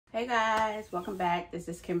Hey guys, welcome back. This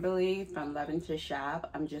is Kimberly from Loving to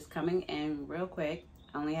Shop. I'm just coming in real quick.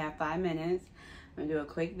 I only have 5 minutes. I'm gonna do a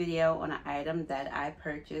quick video on an item that I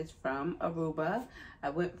purchased from Aruba. I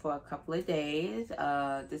went for a couple of days.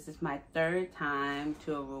 This is my third time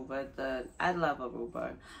to Aruba. I love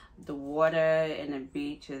Aruba. The water and the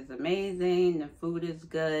beach is amazing. The food is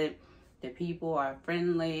good. The people are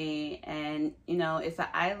friendly, and you know, it's an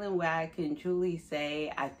island where I can truly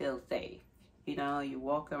say I feel safe. You know, you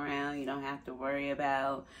walk around, you don't have to worry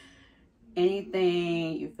about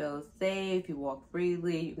anything. You feel safe, you walk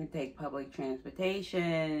freely, you can take public transportation,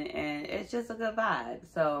 and it's just a good vibe.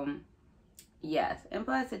 So, yes. And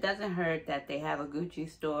plus, it doesn't hurt that they have a Gucci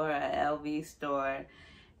store, a LV store,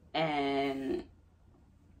 and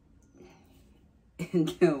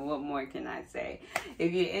what more can I say?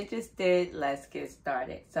 If you're interested, let's get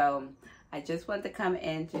started. So, I just want to come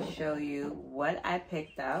in to show you what I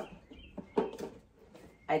picked up.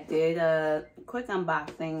 I did a quick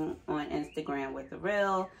unboxing on Instagram with the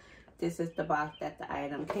reel. This is the box that the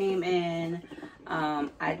item came in.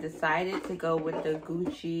 I decided to go with the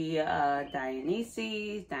Gucci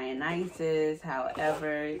Dionysus,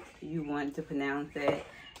 however you want to pronounce it.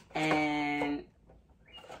 And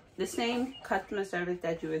the same customer service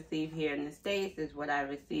that you receive here in the States is what I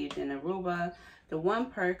received in Aruba. The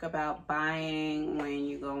one perk about buying when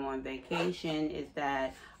you go on vacation is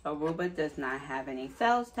that Aruba does not have any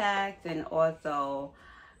sales tax, and also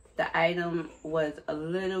the item was a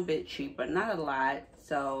little bit cheaper, not a lot,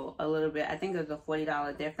 so a little bit. I think it was a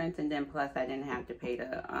 $40 difference, and then plus I didn't have to pay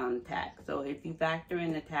the tax. So if you factor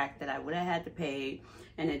in the tax that I would have had to pay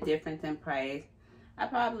and the difference in price, I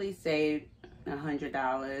probably saved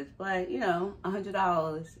 $100, but you know,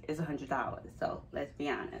 $100 is $100, so let's be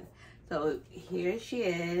honest. So here she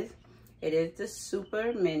is. It is the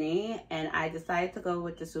Super Mini, and I decided to go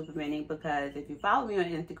with the Super Mini because if you follow me on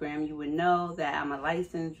Instagram, you would know that I'm a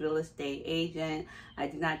licensed real estate agent. I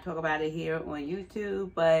do not talk about it here on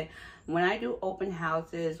YouTube, but when I do open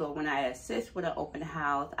houses or when I assist with an open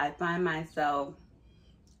house, I find myself,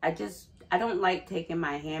 I don't like taking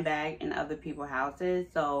my handbag in other people's houses,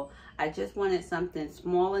 so I just wanted something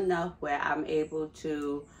small enough where I'm able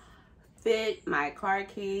to fit my car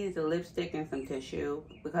keys, a lipstick, and some tissue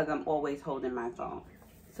because I'm always holding my phone.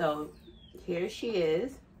 So here she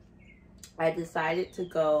is. I decided to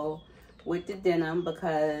go with the denim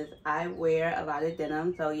because I wear a lot of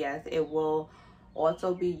denim. So yes, it will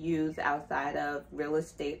also be used outside of real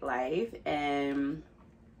estate life. And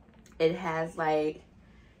it has like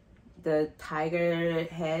the tiger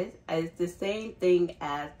head. It's the same thing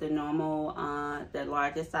as the normal, the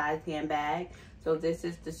larger size handbag. So this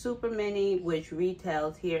is the Super Mini, which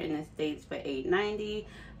retails here in the States for $8.90.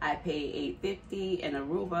 I pay $8.50 in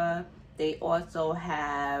Aruba. They also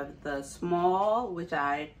have the small, which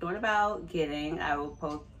I thought about getting. I will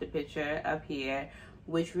post the picture up here,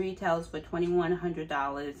 which retails for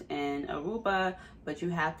 $2,100 in Aruba, but you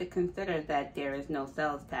have to consider that there is no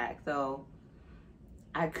sales tax. So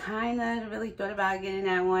I kind of really thought about getting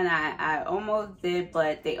that one. I almost did,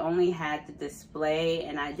 but they only had the display,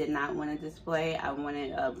 and I did not want a display. I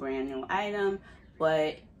wanted a brand new item.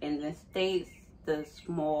 But in the States, the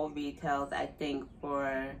small retails, I think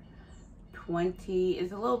for $20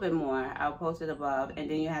 is a little bit more. I'll post it above,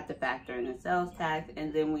 and then you have to factor in the sales tax,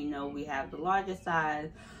 and then we know we have the larger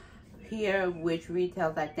size here, which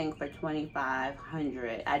retails I think for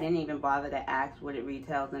 $2,500. I didn't even bother to ask what it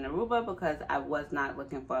retails in Aruba because I was not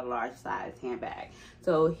looking for a large size handbag.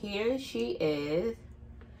 So here she is,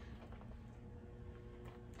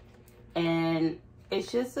 and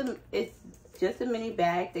it's just a mini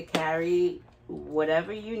bag to carry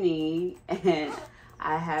whatever you need, and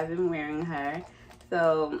I have been wearing her.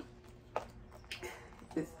 So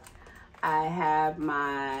I have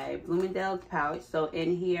my Bloomingdale's pouch. So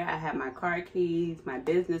in here I have my car keys, my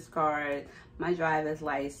business card, my driver's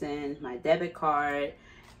license, my debit card,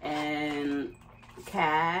 and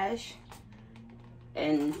cash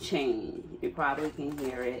and change. You probably can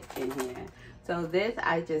hear it in here. So this,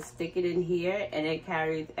 I just stick it in here and it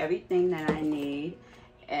carries everything that I need.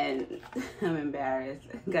 And I'm embarrassed.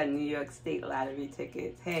 Got New York State lottery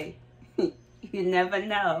tickets. Hey, you never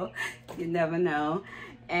know. You never know.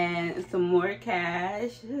 And some more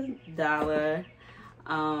cash, $1,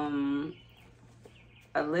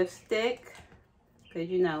 a lipstick, because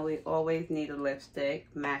you know we always need a lipstick,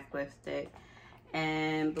 MAC lipstick.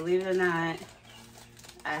 And believe it or not,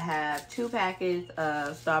 I have 2 packets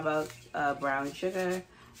of Starbucks brown sugar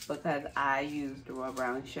because I use the raw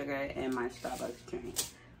brown sugar in my Starbucks drink.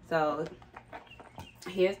 So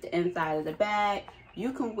here's the inside of the bag.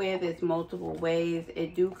 You can wear this multiple ways.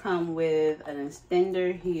 It do come with an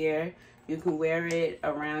extender here. You can wear it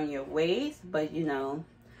around your waist, but you know,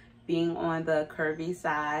 being on the curvy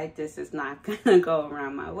side, this is not gonna go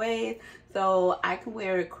around my waist. So I can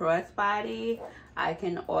wear it crossbody. I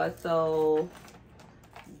can also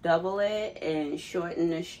double it and shorten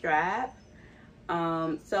the strap.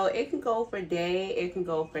 So it can go for day, it can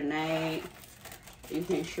go for night. You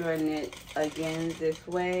can shorten it again this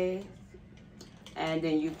way, and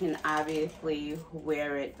then you can obviously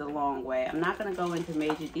wear it the long way. I'm not going to go into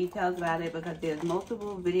major details about it because there's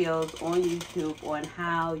multiple videos on YouTube on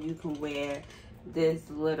how you can wear this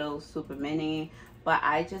little super mini, but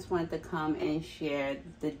I just wanted to come and share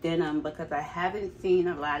the denim because I haven't seen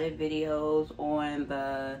a lot of videos on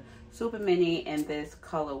the super mini in this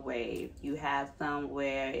color wave. You have some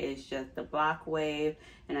where it's just the block wave,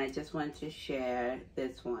 and I just want to share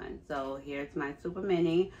this one. So here's my super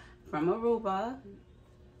mini from Aruba.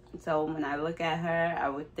 So when I look at her, I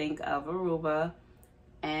would think of Aruba.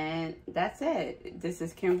 And that's it. This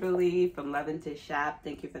is Kimberly from Loving to Shop.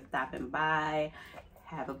 Thank you for stopping by.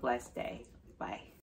 Have a blessed day. Bye.